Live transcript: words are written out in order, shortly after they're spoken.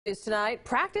News tonight,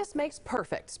 practice makes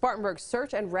perfect. Spartanburg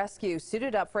Search and Rescue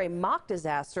suited up for a mock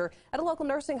disaster at a local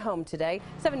nursing home today.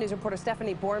 7 News reporter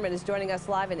Stephanie Borman is joining us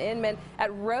live in Inman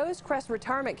at Rose Crest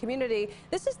Retirement Community.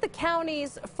 This is the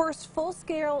county's first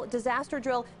full-scale disaster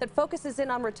drill that focuses in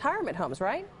on retirement homes,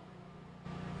 right?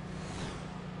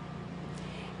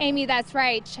 Amy, that's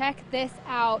right. Check this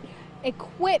out.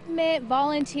 Equipment,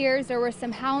 volunteers, there were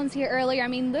some hounds here earlier. I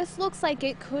mean, this looks like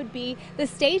it could be the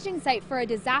staging site for a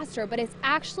disaster, but it's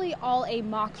actually all a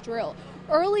mock drill.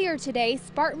 Earlier today,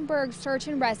 Spartanburg Search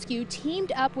and Rescue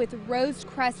teamed up with Rose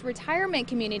Crest Retirement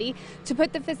Community to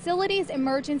put the facility's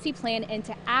emergency plan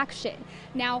into action.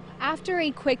 Now, after a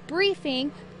quick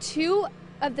briefing, two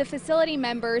of the facility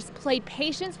members played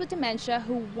patients with dementia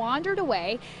who wandered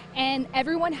away, and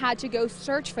everyone had to go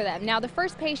search for them. Now, the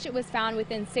first patient was found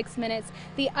within 6 minutes.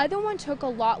 The other one took a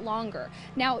lot longer.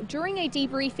 Now, during a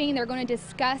debriefing, they're going to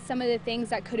discuss some of the things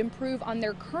that could improve on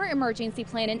their current emergency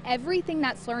plan, and everything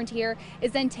that's learned here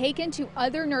is then taken to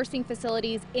other nursing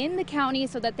facilities in the county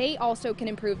so that they also can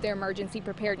improve their emergency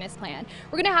preparedness plan.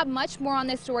 We're going to have much more on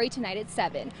this story tonight at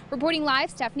 7. Reporting live,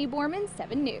 Stephanie Borman,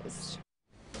 7 News.